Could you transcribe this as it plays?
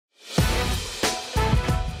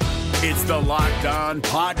It's the Locked On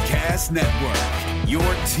Podcast Network, your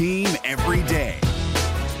team every day.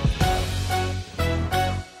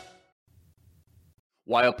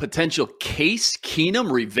 While a potential Case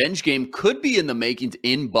Keenum revenge game could be in the making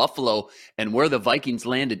in Buffalo, and where the Vikings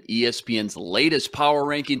landed ESPN's latest power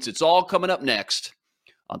rankings, it's all coming up next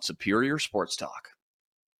on Superior Sports Talk.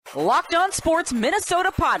 Locked On Sports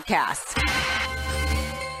Minnesota Podcast.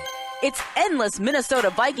 It's endless Minnesota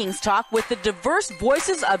Vikings talk with the diverse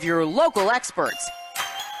voices of your local experts.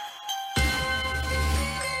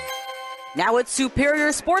 Now it's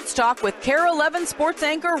Superior Sports Talk with KARE 11 sports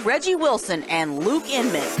anchor Reggie Wilson and Luke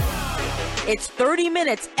Inman. It's 30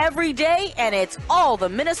 minutes every day, and it's all the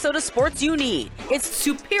Minnesota sports you need. It's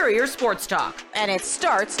Superior Sports Talk, and it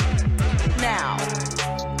starts now.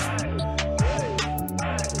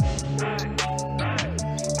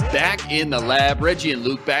 Back in the lab, Reggie and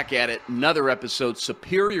Luke back at it. Another episode,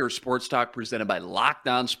 Superior Sports Talk, presented by Locked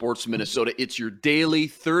On Sports Minnesota. It's your daily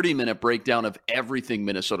 30-minute breakdown of everything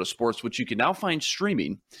Minnesota sports, which you can now find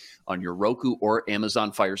streaming on your Roku or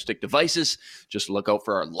Amazon Fire Stick devices. Just look out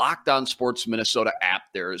for our Locked On Sports Minnesota app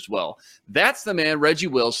there as well. That's the man, Reggie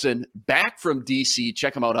Wilson, back from D.C.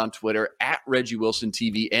 Check him out on Twitter, at Reggie Wilson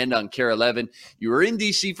TV, and on KARE 11. You were in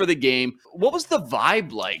D.C. for the game. What was the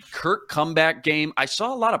vibe like? Kirk comeback game. I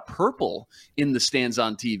saw a lot of purple in the stands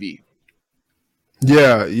on TV.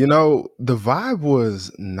 Yeah, the vibe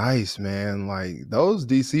was nice, man. Like, those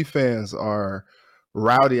DC fans are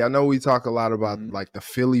rowdy. I know we talk a lot about like the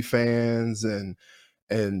Philly fans and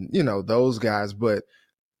those guys, but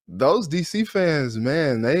those DC fans,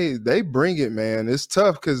 man, they bring it, man. It's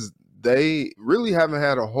tough because they really haven't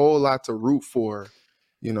had a whole lot to root for,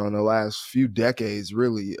 in the last few decades,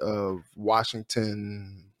 really, of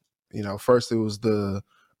Washington. First it was the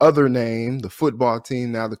other name, the football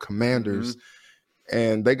team, now the Commanders.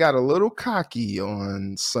 And they got a little cocky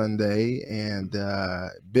on Sunday and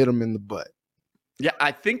bit them in the butt. Yeah,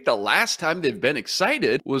 I think the last time they've been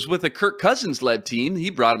excited was with a Kirk Cousins-led team.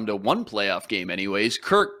 He brought them to one playoff game anyways.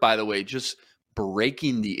 Kirk, by the way, just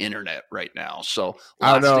breaking the internet right now. So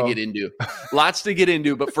lots to get into. Lots to get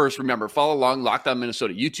into. But first, remember, follow along, Locked On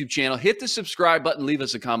Minnesota YouTube channel. Hit the subscribe button. Leave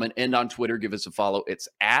us a comment. And on Twitter, give us a follow. It's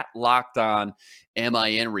at Locked On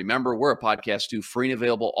MIN. Remember, we're a podcast too. Free and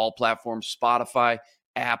available, all platforms, Spotify,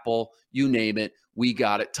 Apple, you name it. We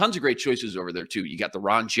got it. Tons of great choices over there, too. You got the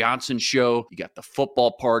Ron Johnson Show. You got the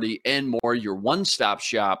Football Party and more. Your one-stop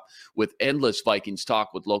shop with endless Vikings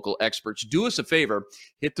talk with local experts. Do us a favor.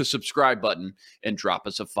 Hit the subscribe button and drop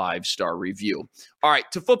us a 5-star review. All right,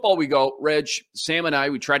 to football we go. Reg, Sam and I,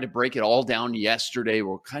 we tried to break it all down yesterday.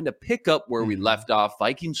 We'll kind of pick up where we left off.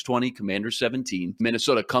 Vikings 20, Commanders 17.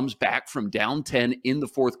 Minnesota comes back from down 10 in the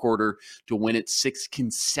fourth quarter to win its sixth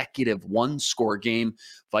consecutive one-score game.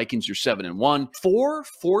 Vikings are 7-1. 4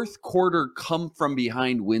 fourth quarter come from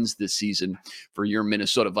behind wins this season for your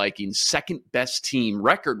Minnesota Vikings, second best team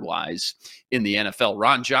record-wise in the NFL.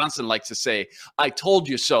 Ron Johnson likes to say, I told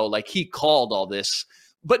you so, like he called all this.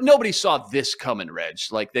 But nobody saw this coming, Reg.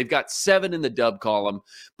 Like, they've got 7 in the dub column,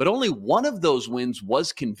 but only one of those wins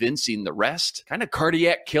was convincing. The rest, kind of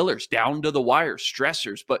cardiac killers, down to the wire,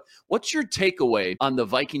 stressors. But what's your takeaway on the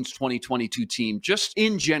Vikings 2022 team, just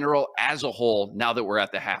in general, as a whole, now that we're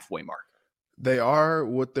at the halfway mark? They are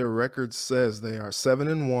what their record says. They are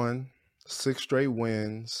 7-1, 6 straight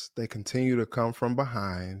wins. They continue to come from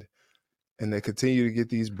behind, and they continue to get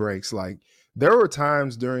these breaks. Like, there were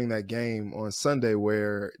times during that game on Sunday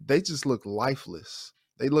where they just looked lifeless.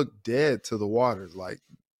 They looked dead to the waters. Like,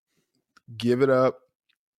 give it up.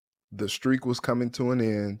 The streak was coming to an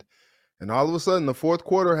end. And all of a sudden, the fourth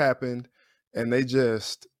quarter happened, and they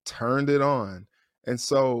just turned it on. And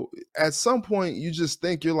so at some point, you just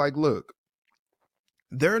think, you're like, look,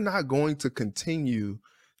 they're not going to continue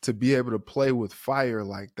to be able to play with fire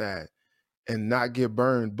like that and not get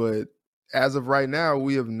burned. But as of right now,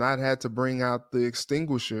 we have not had to bring out the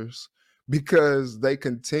extinguishers because they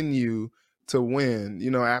continue to win.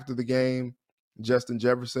 After the game, Justin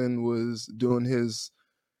Jefferson was doing his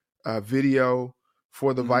video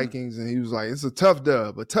for the Vikings, and he was like, it's a tough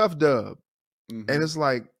dub. And it's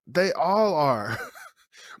like, they all are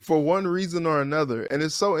for one reason or another. And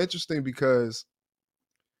it's so interesting because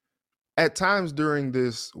at times during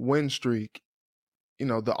this win streak,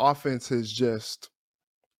 the offense has just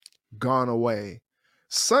gone away.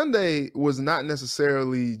 Sunday was not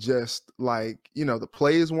necessarily just like, the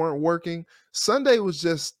plays weren't working. Sunday was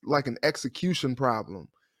just like an execution problem.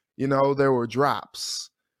 There were drops.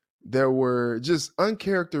 There were just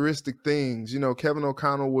uncharacteristic things. Kevin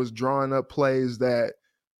O'Connell was drawing up plays that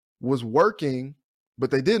was working,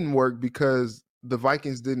 but they didn't work because the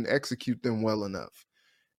Vikings didn't execute them well enough.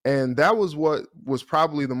 And that was what was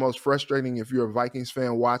probably the most frustrating if you're a Vikings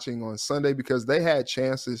fan watching on Sunday, because they had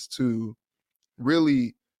chances to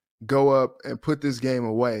really go up and put this game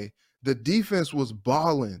away. The defense was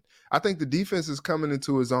balling. I think the defense is coming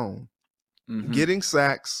into its own, getting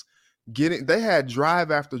sacks, they had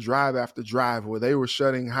drive after drive after drive where they were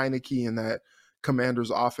shutting Heineke and that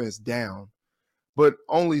Commanders offense down. But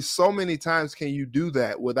only so many times can you do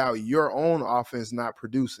that without your own offense not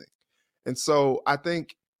producing. And so I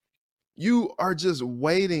think you are just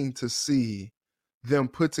waiting to see them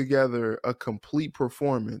put together a complete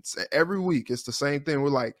performance. Every week, it's the same thing. We're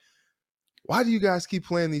like, why do you guys keep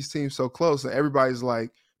playing these teams so close? And everybody's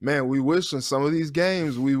like, man, we wish in some of these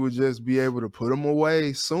games we would just be able to put them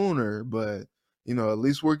away sooner. But, at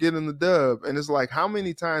least we're getting the dub. And it's like, how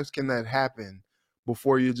many times can that happen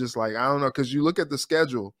before you're just like, I don't know? Because you look at the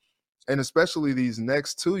schedule, and especially these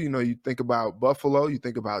next two, you think about Buffalo, you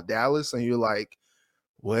think about Dallas, and you're like,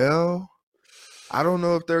 well, I don't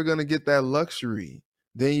know if they're going to get that luxury.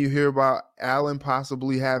 Then you hear about Allen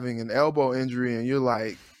possibly having an elbow injury, and you're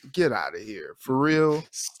like, get out of here. For real?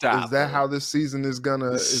 Stop. Is that how this season is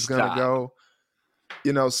gonna go?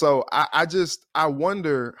 So I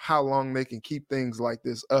wonder how long they can keep things like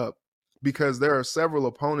this up, because there are several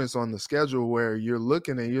opponents on the schedule where you're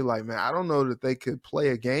looking and you're like, man, I don't know that they could play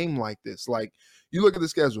a game like this. Like, you look at the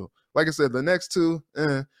schedule. Like I said, the next two,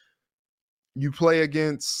 you play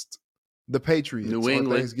against the Patriots New on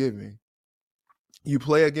England. Thanksgiving. You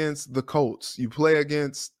play against the Colts. You play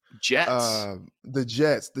against Jets. The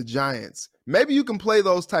Jets, the Giants. Maybe you can play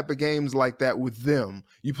those type of games like that with them.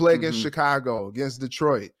 You play against Chicago, against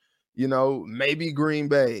Detroit, maybe Green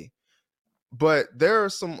Bay. But there are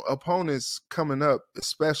some opponents coming up,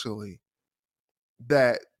 especially,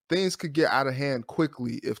 that things could get out of hand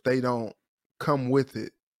quickly if they don't come with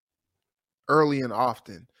it early and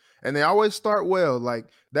often. And they always start well. Like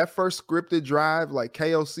that first scripted drive, like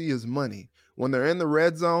KOC is money. When they're in the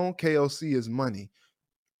red zone, KOC is money.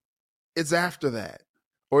 It's after that,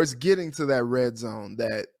 or it's getting to that red zone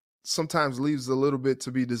that sometimes leaves a little bit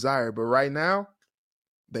to be desired. But right now,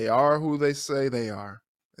 they are who they say they are,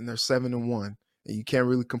 and they're 7-1, and you can't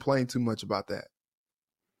really complain too much about that.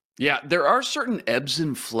 Yeah, there are certain ebbs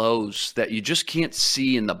and flows that you just can't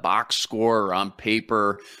see in the box score or on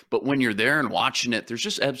paper. But when you're there and watching it, there's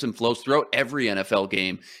just ebbs and flows throughout every NFL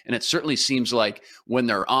game. And it certainly seems like when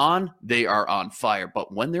they're on, they are on fire.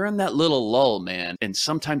 But when they're in that little lull, man, and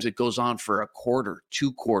sometimes it goes on for a quarter,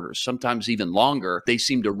 2 quarters, sometimes even longer, they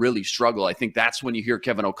seem to really struggle. I think that's when you hear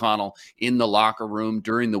Kevin O'Connell in the locker room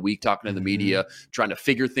during the week talking to the media, trying to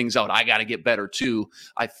figure things out. I got to get better too.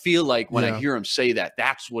 I feel like when I hear him say that,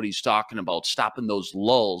 that's what he's talking about, stopping those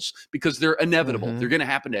lulls, because they're inevitable. They're going to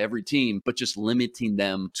happen to every team, but just limiting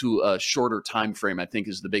them to a shorter time frame, I think,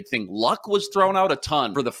 is the big thing. Luck was thrown out a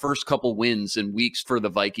ton for the first couple wins and weeks for the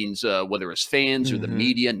Vikings, whether it's fans or the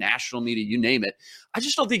media, national media, you name it. I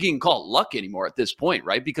just don't think you can call it luck anymore at this point,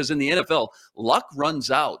 right? Because in the NFL, luck runs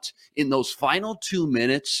out in those final 2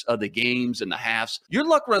 minutes of the games and the halves. Your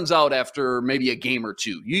luck runs out after maybe a game or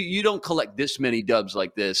two. You don't collect this many dubs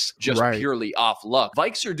like this just purely off luck.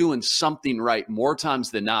 Vikes are doing something right more times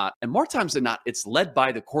than not. And more times than not, it's led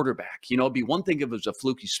by the quarterback. It'd be one thing if it was a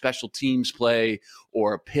fluky special teams play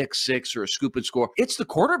or a pick six or a scoop and score. It's the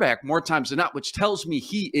quarterback more times than not, which tells me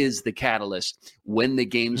he is the catalyst when the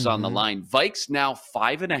game's on the line. Vikes now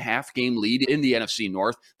 5.5 game lead in the NFC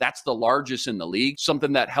North. That's the largest in the league,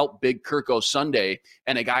 something that helped Big Kirko Sunday.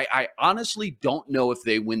 And a guy I honestly don't know if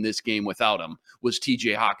they win this game without him was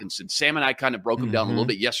TJ Hockenson. Sam and I kind of broke him down a little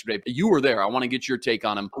bit yesterday. You were there. I want to get your take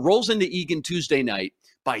on him. Rolls into Egan Tuesday night.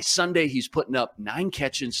 By Sunday, he's putting up 9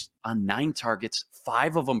 catches on 9 targets,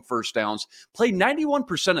 5 of them first downs, played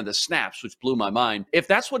 91% of the snaps, which blew my mind. If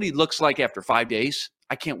that's what he looks like after 5 days,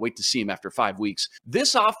 I can't wait to see him after 5 weeks.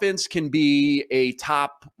 This offense can be a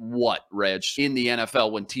top, Reg, in the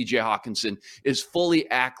NFL when TJ Hockenson is fully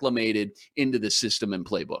acclimated into the system and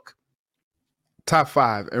playbook. Top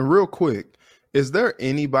 5. And real quick, is there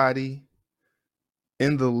anybody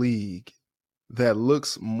in the league that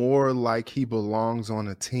looks more like he belongs on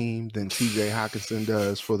a team than TJ Hockenson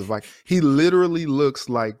does for the Vikings? He literally looks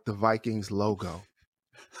like the Vikings logo.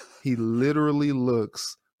 He literally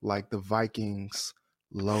looks like the Vikings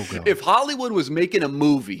logo. If Hollywood was making a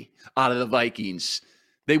movie out of the Vikings,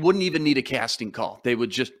 they wouldn't even need a casting call. They would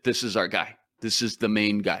just, this is our guy. This is the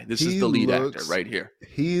main guy. This is the lead actor right here.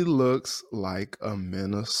 He looks like a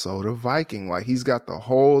Minnesota Viking. Like he's got the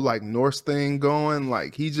whole like Norse thing going.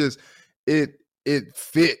 Like he just, it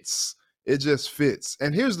fits. It just fits.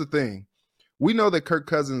 And here's the thing. We know that Kirk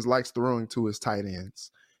Cousins likes throwing to his tight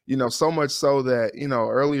ends. So much so that,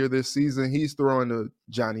 earlier this season, he's throwing to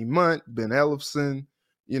Johnny Munt, Ben Ellefson,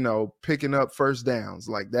 picking up first downs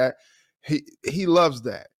like that. He loves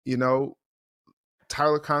that,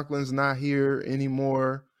 Tyler Conklin's not here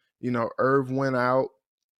anymore. Irv went out.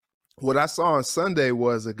 What I saw on Sunday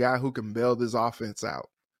was a guy who can bail this offense out.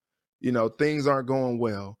 Things aren't going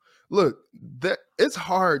well. Look, it's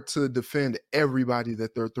hard to defend everybody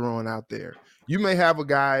that they're throwing out there. You may have a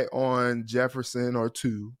guy on Jefferson or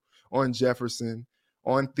two, on Jefferson,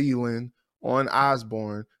 on Thielen, on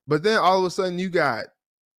Osborne, but then all of a sudden you got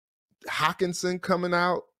Hockenson coming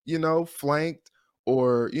out, flanked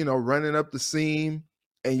or, running up the seam,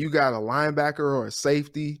 and you got a linebacker or a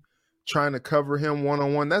safety trying to cover him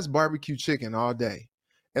one-on-one. That's barbecue chicken all day.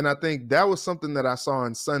 And I think that was something that I saw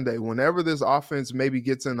on Sunday. Whenever this offense maybe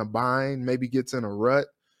gets in a bind, maybe gets in a rut,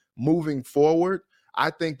 moving forward, I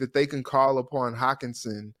think that they can call upon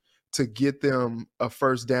Hockenson to get them a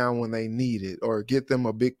first down when they need it, or get them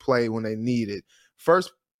a big play when they need it.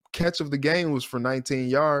 First catch of the game was for 19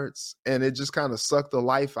 yards, and it just kind of sucked the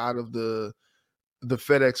life out of the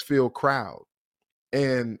FedEx Field crowd.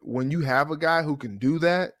 And when you have a guy who can do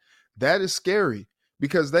that, that is scary,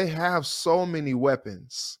 because they have so many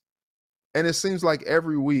weapons. And it seems like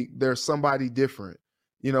every week there's somebody different,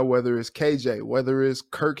 whether it's KJ, whether it's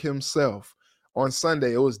Kirk himself. On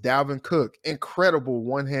Sunday, it was Dalvin Cook. Incredible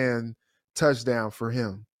one-hand touchdown for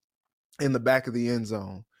him in the back of the end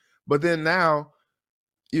zone. But then now,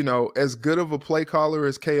 as good of a play caller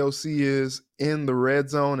as KOC is in the red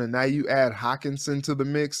zone, and now you add Hockenson to the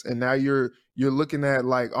mix, and now you're looking at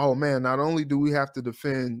like, oh man, not only do we have to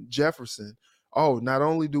defend Jefferson, oh, not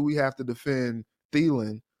only do we have to defend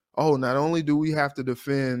Thielen, oh, not only do we have to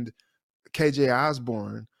defend KJ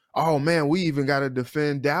Osborne, oh man, we even got to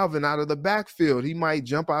defend Dalvin out of the backfield. He might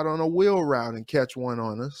jump out on a wheel route and catch one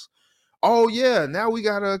on us. Oh yeah, now we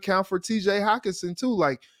got to account for TJ Hockenson too.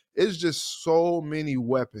 Like, it's just so many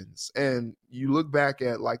weapons. And you look back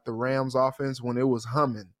at like the Rams offense when it was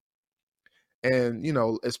humming. And,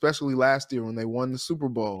 especially last year when they won the Super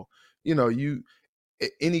Bowl,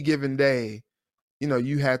 any given day,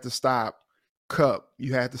 you had to stop Kupp,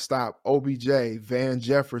 you had to stop OBJ, Van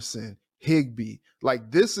Jefferson, Higbee.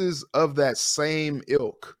 Like, this is of that same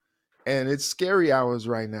ilk. And it's scary hours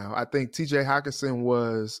right now. I think TJ Hockenson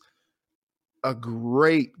was a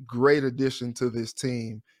great addition to this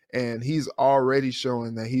team. And he's already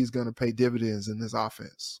showing that he's going to pay dividends in this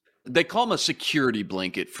offense. They call him a security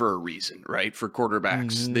blanket for a reason, right? For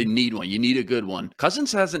quarterbacks, They need one. You need a good one.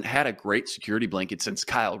 Cousins hasn't had a great security blanket since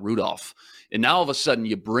Kyle Rudolph. And now all of a sudden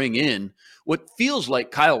you bring in what feels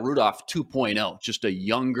like Kyle Rudolph 2.0, just a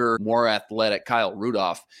younger, more athletic Kyle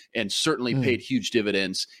Rudolph, and certainly paid huge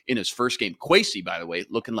dividends in his first game. Kwesi, by the way,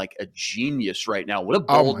 looking like a genius right now. What a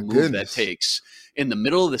bold move that takes in the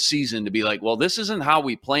middle of the season to be like, well, this isn't how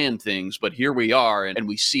we plan things, but here we are, and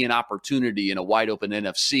we see an opportunity in a wide open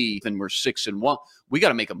NFC, and we're 6-1. We got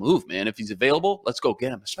to make a move, man. If he's available, let's go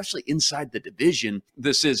get him, especially inside the division.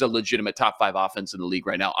 This is a legitimate top 5 offense in the league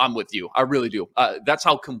right now. I'm with you. I really do. That's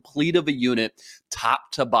how complete of a unit,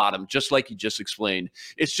 top to bottom, just like you just explained.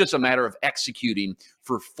 It's just a matter of executing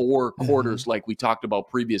for 4 quarters like we talked about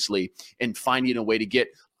previously and finding a way to get,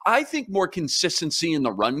 I think, more consistency in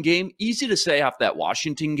the run game. Easy to say off that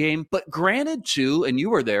Washington game, but granted too, and you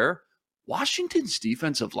were there, Washington's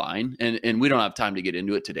defensive line, and we don't have time to get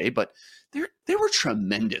into it today, but they were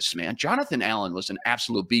tremendous, man. Jonathan Allen was an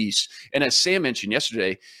absolute beast. And as Sam mentioned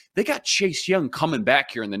yesterday, they got Chase Young coming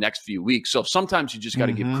back here in the next few weeks. So sometimes you just got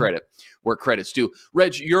to give credit where credit's due.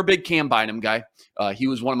 Reg, you're a big Cam Bynum guy. He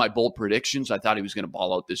was one of my bold predictions. I thought he was going to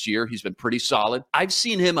ball out this year. He's been pretty solid. I've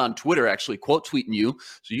seen him on Twitter actually quote tweeting you.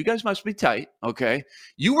 So you guys must be tight, okay?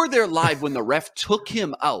 You were there live when the ref took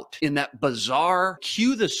him out in that bizarre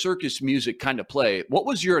cue the circus music kind of play. What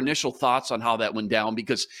was your initial thoughts on how that went down?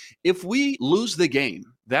 Because if we lose the game,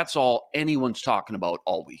 that's all anyone's talking about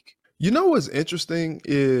all week. What's interesting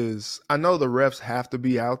is I know the refs have to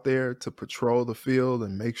be out there to patrol the field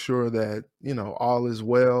and make sure that, all is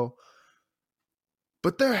well.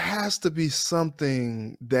 But there has to be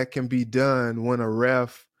something that can be done when a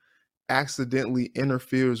ref accidentally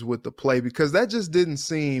interferes with the play, because that just didn't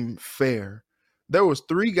seem fair. There was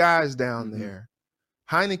 3 guys down there.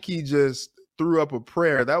 Heineke just threw up a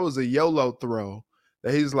prayer. That was a YOLO throw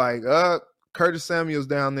that he's like, Curtis Samuel's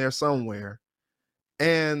down there somewhere.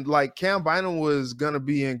 And like Cam Bynum was going to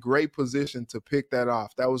be in great position to pick that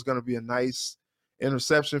off. That was going to be a nice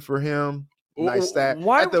interception for him. Nice stat.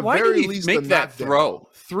 Why did he make that throw?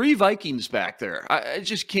 3 Vikings back there. I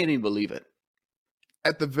just can't even believe it.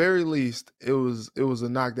 at the very least, it was a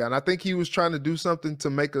knockdown. I think he was trying to do something to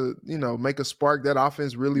make a spark. That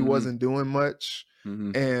offense really wasn't doing much.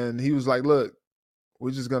 And he was like, look,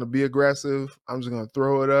 we're just going to be aggressive. I'm just going to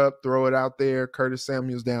throw it up, throw it out there. Curtis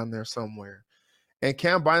Samuel's down there somewhere. And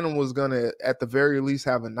Cam Bynum was going to, at the very least,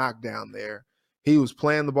 have a knockdown there. He was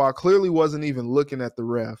playing the ball, clearly wasn't even looking at the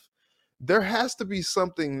ref. There has to be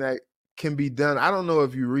something that can be done. I don't know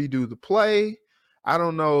if you redo the play. I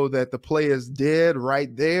don't know that the play is dead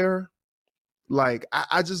right there. Like,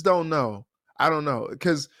 I just don't know. I don't know.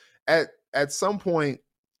 Because at some point,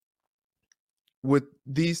 with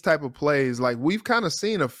these type of plays, like we've kind of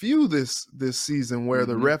seen a few this season where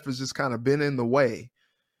the ref has just kind of been in the way.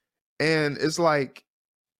 And it's like,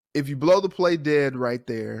 if you blow the play dead right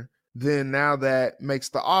there, then now that makes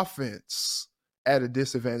the offense at a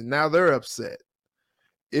disadvantage. Now they're upset.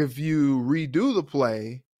 If you redo the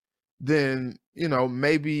play, then,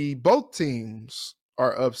 maybe both teams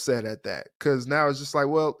are upset at that. Because now it's just like,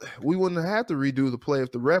 well, we wouldn't have had to redo the play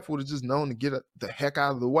if the ref would have just known to get the heck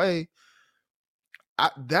out of the way.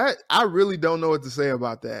 I really don't know what to say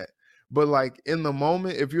about that. But like in the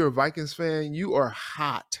moment, if you're a Vikings fan, you are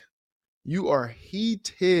hot. You are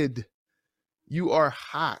heated. You are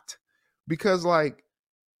hot. Because like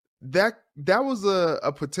that was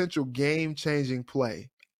a potential game-changing play.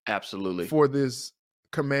 Absolutely. For this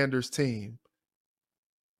Commanders team.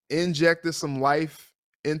 Injected some life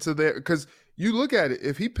into there. Because you look at it,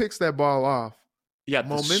 if he picks that ball off,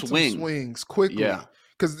 momentum swings quickly. Yeah.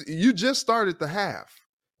 Because you just started the half.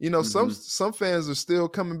 Some fans are still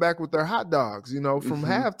coming back with their hot dogs, from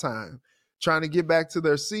halftime, trying to get back to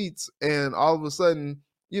their seats. And all of a sudden,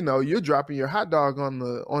 you're dropping your hot dog on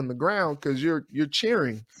the ground because you're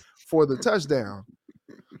cheering for the touchdown.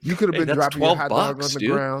 You could have been dropping your hot dog on the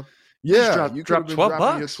ground. Yeah, you could have been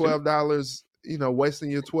dropping your $12,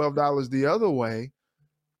 wasting your $12 the other way,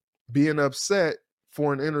 being upset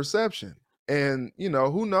for an interception. And,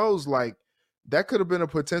 who knows, like, that could have been a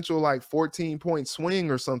potential like 14-point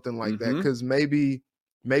swing or something like that, because maybe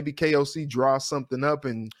KOC draws something up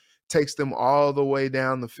and takes them all the way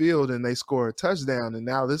down the field and they score a touchdown, and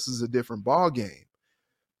now this is a different ball game.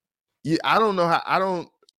 Yeah, I don't know how. I don't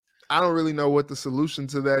really know what the solution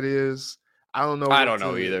to that is. I don't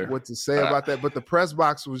know either what to say about that. But the press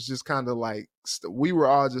box was just kind of like, we were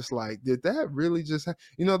all just like, did that really just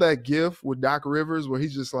that GIF with Doc Rivers where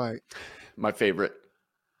he's just like, my favorite.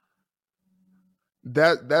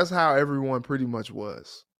 That's how everyone pretty much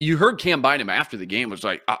was. You heard Cam Bynum after the game was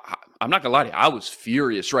like, I'm not gonna lie to you, I was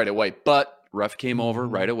furious right away. But ref came over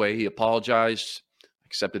right away. He apologized,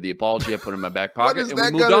 accepted the apology. I put it in my back pocket, and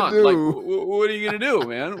we moved on. Like, what are you gonna do,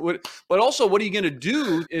 man? But also, what are you gonna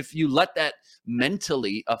do if you let that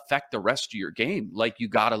mentally affect the rest of your game? Like, you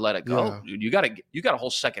got to let it go. Yeah. You got a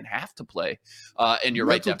whole second half to play. And you're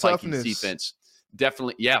right, that Vikings defense.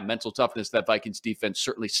 Definitely, mental toughness. That Vikings defense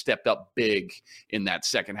certainly stepped up big in that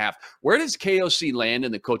second half. Where does KOC land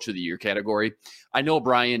in the Coach of the Year category? I know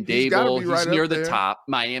Brian Dable, he's near the top.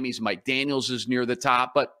 Miami's Mike Daniels is near the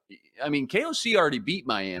top. But, I mean, KOC already beat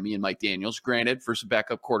Miami and Mike Daniels, granted, for some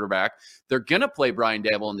backup quarterback. They're going to play Brian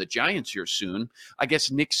Dable and the Giants here soon. I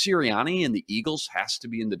guess Nick Sirianni and the Eagles has to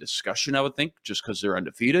be in the discussion, I would think, just because they're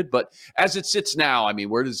undefeated. But as it sits now, I mean,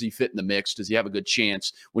 where does he fit in the mix? Does he have a good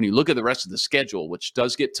chance? When you look at the rest of the schedule, which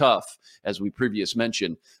does get tough, as we previously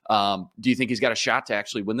mentioned, do you think he's got a shot to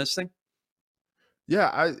actually win this thing?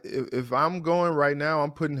 Yeah, if I'm going right now,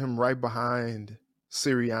 I'm putting him right behind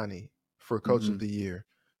Sirianni for Coach of the Year.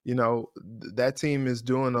 That team is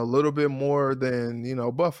doing a little bit more than,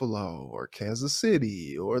 Buffalo or Kansas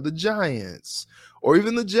City or the Giants or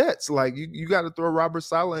even the Jets. Like, you got to throw Robert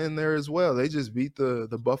Saleh in there as well. They just beat the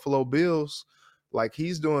Buffalo Bills. Like,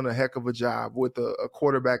 he's doing a heck of a job with a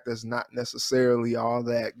quarterback that's not necessarily all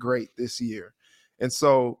that great this year. And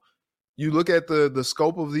so you look at the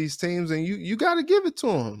scope of these teams and you got to give it to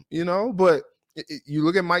them, but you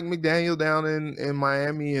look at Mike McDaniel down in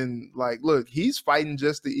Miami and like, look, he's fighting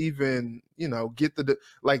just to even, get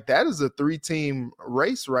that is a 3-team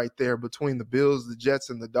race right there between the Bills, the Jets,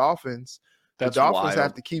 and the Dolphins. The Dolphins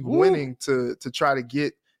have to keep winning to try to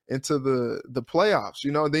get into the playoffs,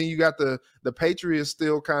 then you got the Patriots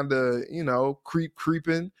still kind of,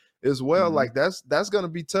 creeping as well. Like that's going to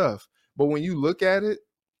be tough. But when you look at it,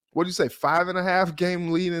 what do you say, 5.5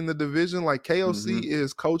 game lead in the division? Like, KOC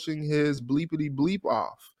is coaching his bleepity bleep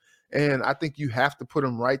off. And I think you have to put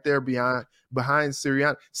him right there behind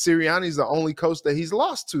Sirianni. Sirianni's the only coach that he's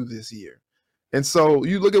lost to this year. And so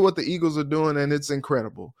you look at what the Eagles are doing, and it's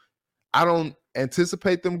incredible. I don't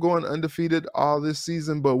anticipate them going undefeated all this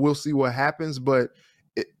season, but we'll see what happens. But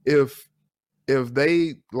if if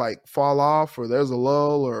they like fall off or there's a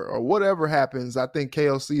lull or whatever happens, I think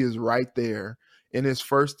KOC is right there in his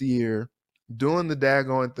first year doing the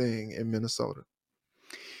daggone thing in Minnesota.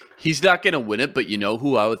 He's not going to win it, but you know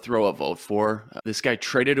who I would throw a vote for? This guy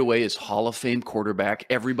traded away his Hall of Fame quarterback.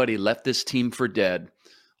 Everybody left this team for dead.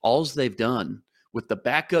 All they've done with the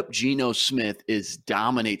backup Geno Smith is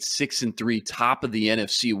dominate 6-3, top of the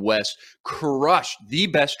NFC West, crushed the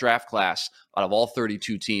best draft class out of all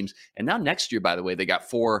 32 teams. And now next year, by the way, they got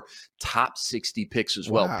 4 top 60 picks as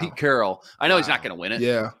well. Wow. Pete Carroll, I know he's not going to win it,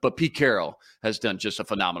 Yeah. but Pete Carroll has done just a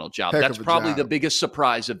phenomenal job. Heck That's of a probably job. the biggest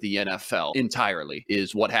surprise of the NFL entirely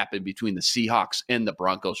is what happened between the Seahawks and the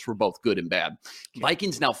Broncos for both good and bad.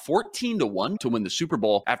 Vikings now 14-1 to win the Super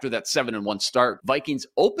Bowl after that 7-1 start. Vikings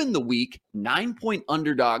open the week 9-point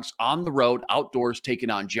underdogs on the road, outdoors, taking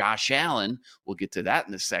on Josh Allen. We'll get to that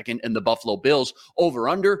in a second. And the Buffalo Bills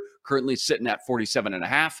over-under currently sitting at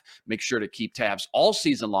 47.5. Make sure to keep tabs all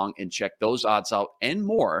season long and check those odds out and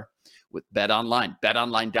more with BetOnline.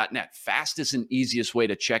 BetOnline.net, fastest and easiest way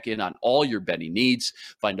to check in on all your betting needs.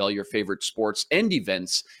 Find all your favorite sports and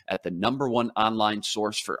events at the #1 online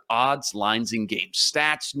source for odds, lines, and game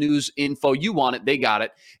stats, news, info. You want it, they got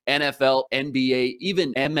it. NFL, NBA,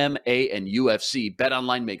 even MMA and UFC.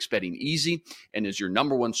 BetOnline makes betting easy and is your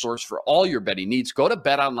 #1 source for all your betting needs. Go to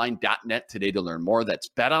BetOnline.net today to learn more. That's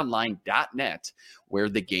BetOnline.net, where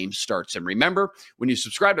the game starts. And remember, when you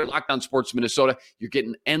subscribe to Locked On Sports Minnesota, you're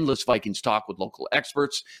getting endless Vikings talk with local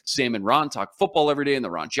experts. Sam and Ron talk football every day in the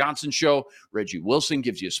Ron Johnson Show. Reggie Wilson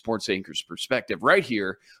gives you a sports anchor's perspective right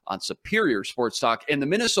here on Superior Sports Talk. And the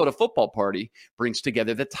Minnesota Football Party brings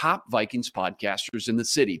together the top Vikings podcasters in the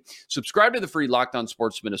city. Subscribe to the free Locked On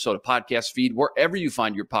Sports Minnesota podcast feed wherever you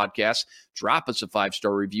find your podcasts. Drop us a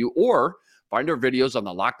 5-star review or find our videos on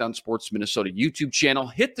the Locked On Sports Minnesota YouTube channel.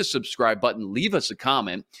 Hit the subscribe button. Leave us a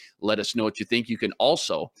comment. Let us know what you think. You can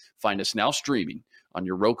also find us now streaming on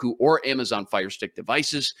your Roku or Amazon Fire Stick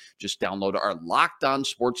devices. Just download our Locked On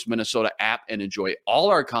Sports Minnesota app and enjoy all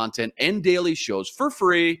our content and daily shows for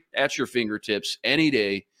free at your fingertips any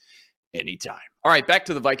day, anytime. All right, back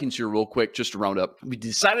to the Vikings here real quick, just to round up. We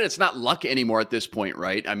decided it's not luck anymore at this point,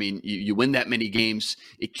 right? I mean, you win that many games,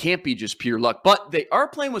 it can't be just pure luck. But they are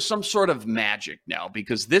playing with some sort of magic now,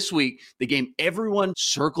 because this week, the game everyone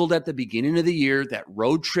circled at the beginning of the year, that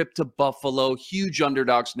road trip to Buffalo, huge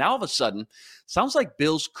underdogs. Now, all of a sudden, sounds like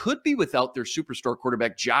Bills could be without their superstar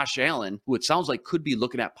quarterback, Josh Allen, who it sounds like could be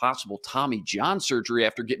looking at possible Tommy John surgery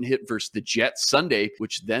after getting hit versus the Jets Sunday,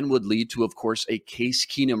 which then would lead to, of course, a Case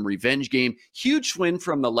Keenum revenge game. Huge win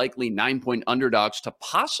from the likely 9-point underdogs to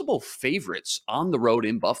possible favorites on the road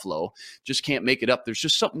in Buffalo. Just can't make it up. There's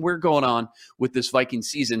just something weird going on with this Viking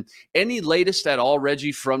season. Any latest at all,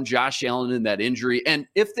 Reggie, from Josh Allen in that injury? And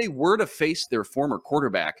if they were to face their former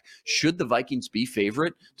quarterback, should the Vikings be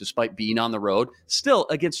favorite despite being on the road, still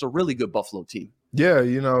against a really good Buffalo team? Yeah,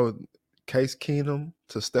 Case Keenum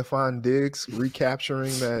to Stephon Diggs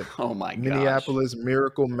recapturing that Oh my gosh. Minneapolis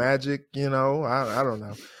Miracle Magic, I don't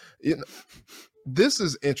know. This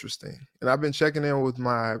is interesting. And I've been checking in with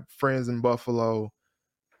my friends in Buffalo.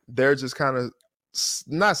 They're just kind of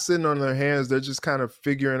not sitting on their hands. They're just kind of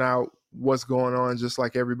figuring out what's going on, just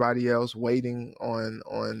like everybody else, waiting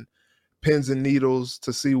on pins and needles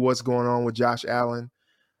to see what's going on with Josh Allen.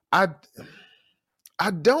 I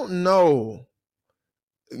don't know.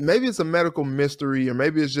 Maybe it's a medical mystery or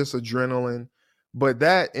maybe it's just adrenaline, but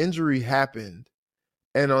that injury happened.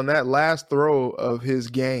 And on that last throw of his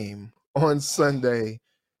game on Sunday,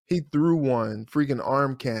 he threw one freaking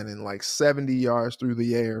arm cannon like 70 yards through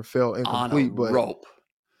the air, fell incomplete, on a rope.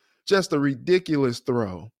 Just a ridiculous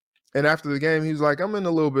throw. And after the game, he was like, I'm in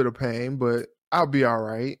a little bit of pain, but I'll be all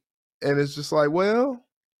right. And it's just like, well,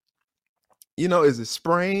 is it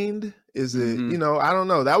sprained? Is it, I don't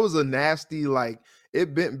know. That was a nasty,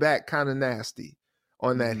 it bent back kind of nasty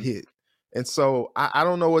on that hit. And so I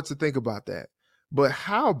don't know what to think about that. But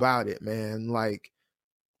how about it, man?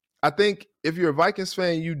 I think if you're a Vikings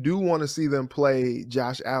fan, you do want to see them play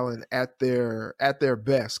Josh Allen at their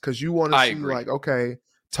best, because you want to see agree. okay,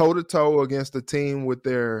 toe-to-toe against a team with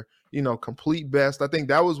their, complete best. I think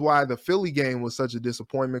that was why the Philly game was such a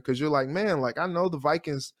disappointment, because you're like, man, I know the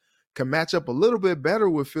Vikings can match up a little bit better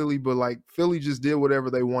with Philly, but Philly just did whatever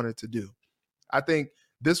they wanted to do. I think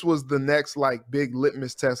this was the next big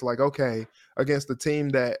litmus test, okay, against the team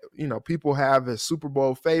that, people have as Super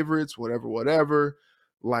Bowl favorites, whatever,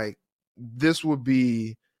 this would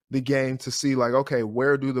be the game to see okay,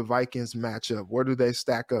 where do the Vikings match up? Where do they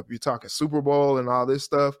stack up? You're talking Super Bowl and all this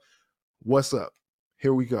stuff. What's up?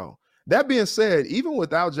 Here we go. That being said, even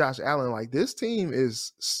without Josh Allen, this team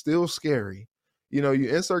is still scary. You know, you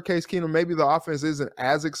insert Case Keenum, maybe the offense isn't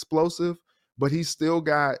as explosive, but he's still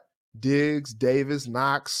got Diggs, Davis,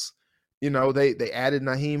 Knox. You know, they added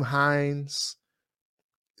Naheem Hines.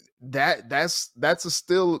 That's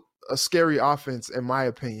still a scary offense in my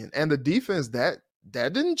opinion. And the defense that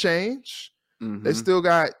didn't change. They still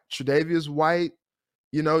got Tre'Davious White.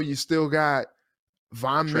 You know, you still got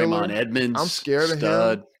Von Miller. Tremont Edmonds. I'm scared of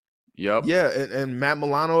him. Yep. Yeah, and Matt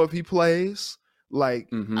Milano if he plays. Like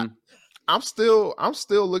I'm still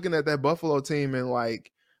looking at that Buffalo team and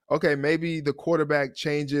like, okay, maybe the quarterback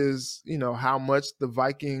changes, you know, how much the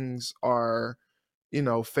Vikings are, you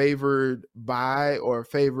know, favored by or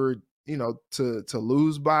favored, you know, to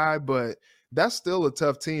lose by, but that's still a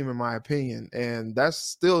tough team in my opinion, and that's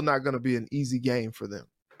still not going to be an easy game for them.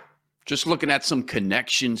 Just looking at some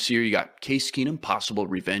connections here, you got Case Keenum, possible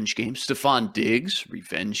revenge game. Stephon Diggs,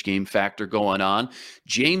 revenge game factor going on.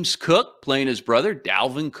 James Cook playing his brother,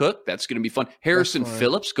 Dalvin Cook. That's going to be fun. Harrison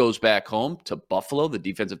Phillips goes back home to Buffalo, the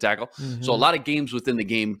defensive tackle. So a lot of games within the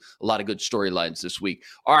game, a lot of good storylines this week.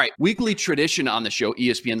 All right, weekly tradition on the show,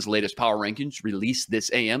 ESPN's latest power rankings released this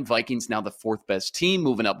AM. Vikings now the fourth best team,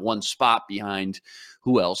 moving up one spot behind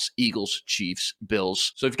who else? Eagles, Chiefs,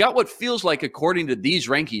 Bills. So you've got what feels like, according to these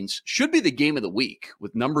rankings, should be the game of the week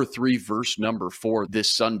with number 3 versus number 4 this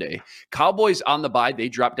Sunday. Cowboys on the bye. They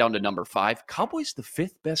drop down to number 5. Cowboys, the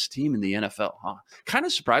 5th best team in the NFL, huh? Kind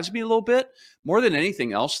of surprised me a little bit. More than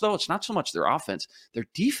anything else, though, it's not so much their offense. Their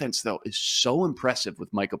defense, though, is so impressive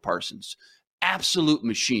with Micah Parsons. Absolute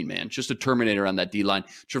machine, man. Just a Terminator on that D-line.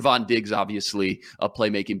 Trevon Diggs, obviously, a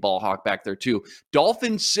playmaking ball hawk back there, too.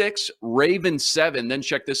 Dolphins 6, Ravens 7. Then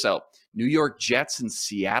check this out. New York Jets and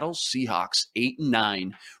Seattle Seahawks 8 and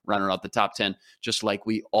 9, running out the top 10, just like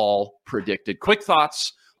we all predicted. Quick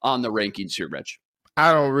thoughts on the rankings here, Reg.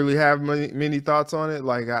 I don't really have many thoughts on it.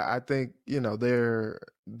 Like, I think, you know, they're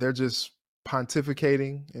just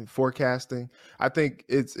pontificating and forecasting. I think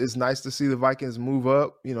it's nice to see the Vikings move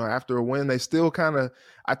up, you know, after a win. They still kind of,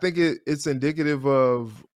 I think it's indicative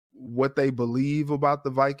of what they believe about the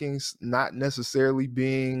Vikings not necessarily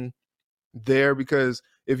being there, because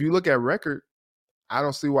if you look at record, I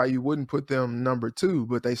don't see why you wouldn't put them number 2,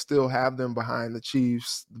 but they still have them behind the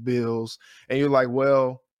Chiefs, the Bills, and you're like,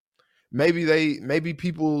 well, maybe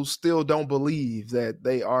people still don't believe that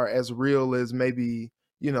they are as real as maybe,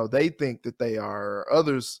 you know, they think that they are, or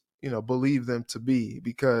others, you know, believe them to be,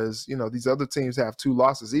 because, you know, these other teams have 2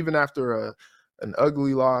 losses. Even after an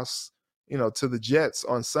ugly loss, you know, to the Jets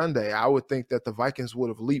on Sunday, I would think that the Vikings would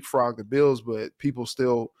have leapfrogged the Bills, but people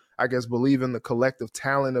still, I guess, believe in the collective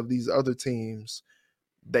talent of these other teams.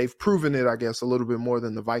 They've proven it, I guess, a little bit more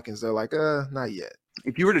than the Vikings. They're like, not yet.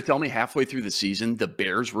 If you were to tell me halfway through the season, the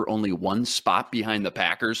Bears were only 1 spot behind the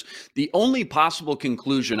Packers, the only possible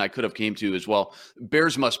conclusion I could have came to is, well,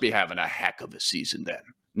 Bears must be having a heck of a season then.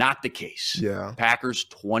 Not the case. Yeah. Packers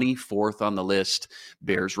 24th on the list.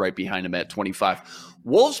 Bears right behind them at 25.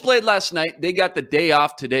 Wolves played last night. They got the day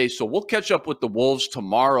off today, so we'll catch up with the Wolves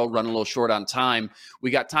tomorrow. Run a little short on time.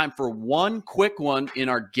 We got time for one quick one in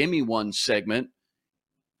our Gimme One segment.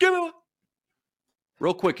 Gimme one.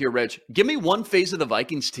 Real quick here, Reg. Give me one phase of the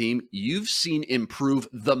Vikings team you've seen improve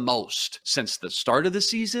the most since the start of the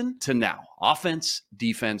season to now. Offense,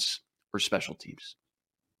 defense, or special teams?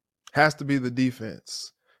 Has to be the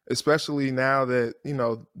defense, especially now that, you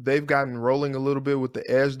know, they've gotten rolling a little bit with the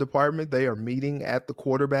edge department. They are meeting at the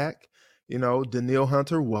quarterback. You know, Daniil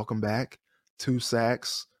Hunter, welcome back. 2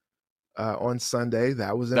 sacks on Sunday.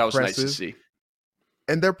 That was impressive. That was nice to see.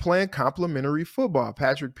 And they're playing complementary football.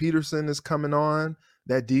 Patrick Peterson is coming on.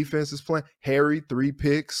 That defense is playing. Harry, 3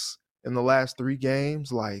 picks in the last 3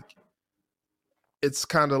 games. Like, it's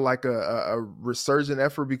kind of like a resurgent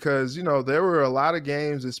effort, because, you know, there were a lot of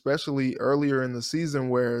games, especially earlier in the season,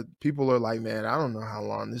 where people are like, man, I don't know how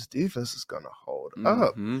long this defense is going to hold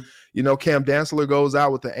up. You know, Cam Dantzler goes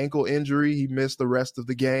out with an ankle injury. He missed the rest of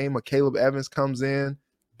the game. Caleb Evans comes in,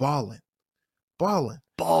 balling.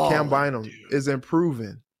 Cam Bynum is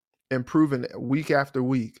improving week after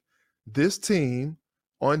week. This team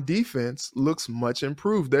on defense looks much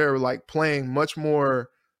improved. They're like playing much more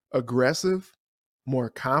aggressive, more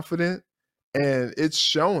confident, and it's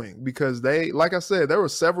showing, because they, like I said, there were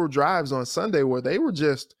several drives on Sunday where they were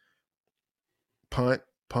just punt.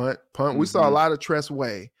 We saw a lot of Tress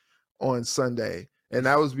Way on Sunday, and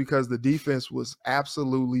that was because the defense was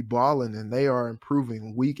absolutely balling, and they are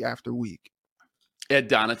improving week after week. Ed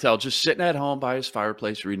Donatel just sitting at home by his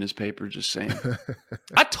fireplace reading his paper, just saying.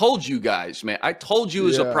 I told you guys, man. I told you it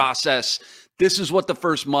was a process this is what the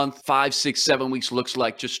first month, 5, 6, 7 weeks looks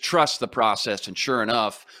like. Just trust the process. And sure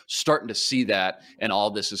enough, starting to see that, and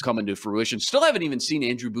all this is coming to fruition. Still haven't even seen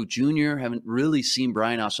Andrew Booth Jr., haven't really seen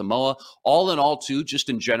Brian Asamoah. All in all, too, just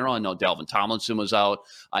in general, I know Dalvin Tomlinson was out.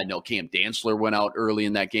 I know Cam Dantzler went out early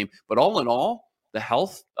in that game. But all in all, the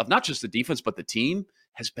health of not just the defense, but the team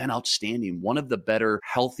has been outstanding. One of the better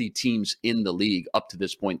healthy teams in the league up to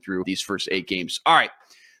this point through these first 8 games. All right.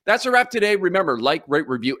 That's a wrap today. Remember, like, rate,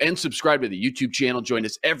 review, and subscribe to the YouTube channel. Join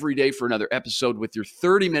us every day for another episode with your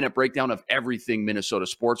 30-minute breakdown of everything Minnesota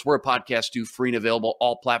sports. We're a podcast too, free and available,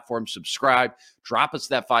 all platforms. Subscribe. Drop us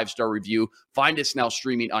that 5-star review. Find us now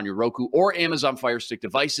streaming on your Roku or Amazon Fire Stick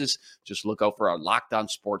devices. Just look out for our Locked On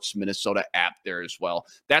Sports Minnesota app there as well.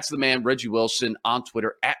 That's the man, Reggie Wilson, on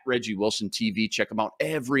Twitter, at Reggie Wilson TV. Check him out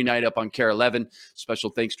every night up on KARE 11. Special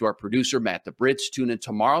thanks to our producer, Matt DeBritz. Tune in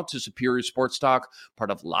tomorrow to Superior Sports Talk, part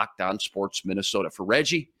of Locked On Sports Minnesota. For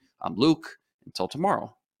Reggie, I'm Luke. Until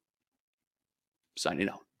tomorrow, signing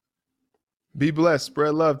out. Be blessed.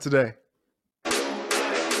 Spread love today.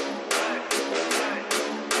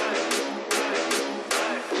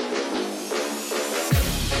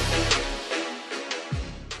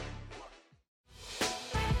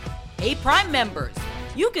 Hey, Prime members,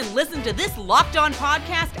 you can listen to this Locked On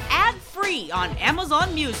podcast ad-free on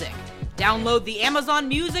Amazon Music. Download the Amazon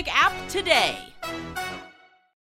Music app today.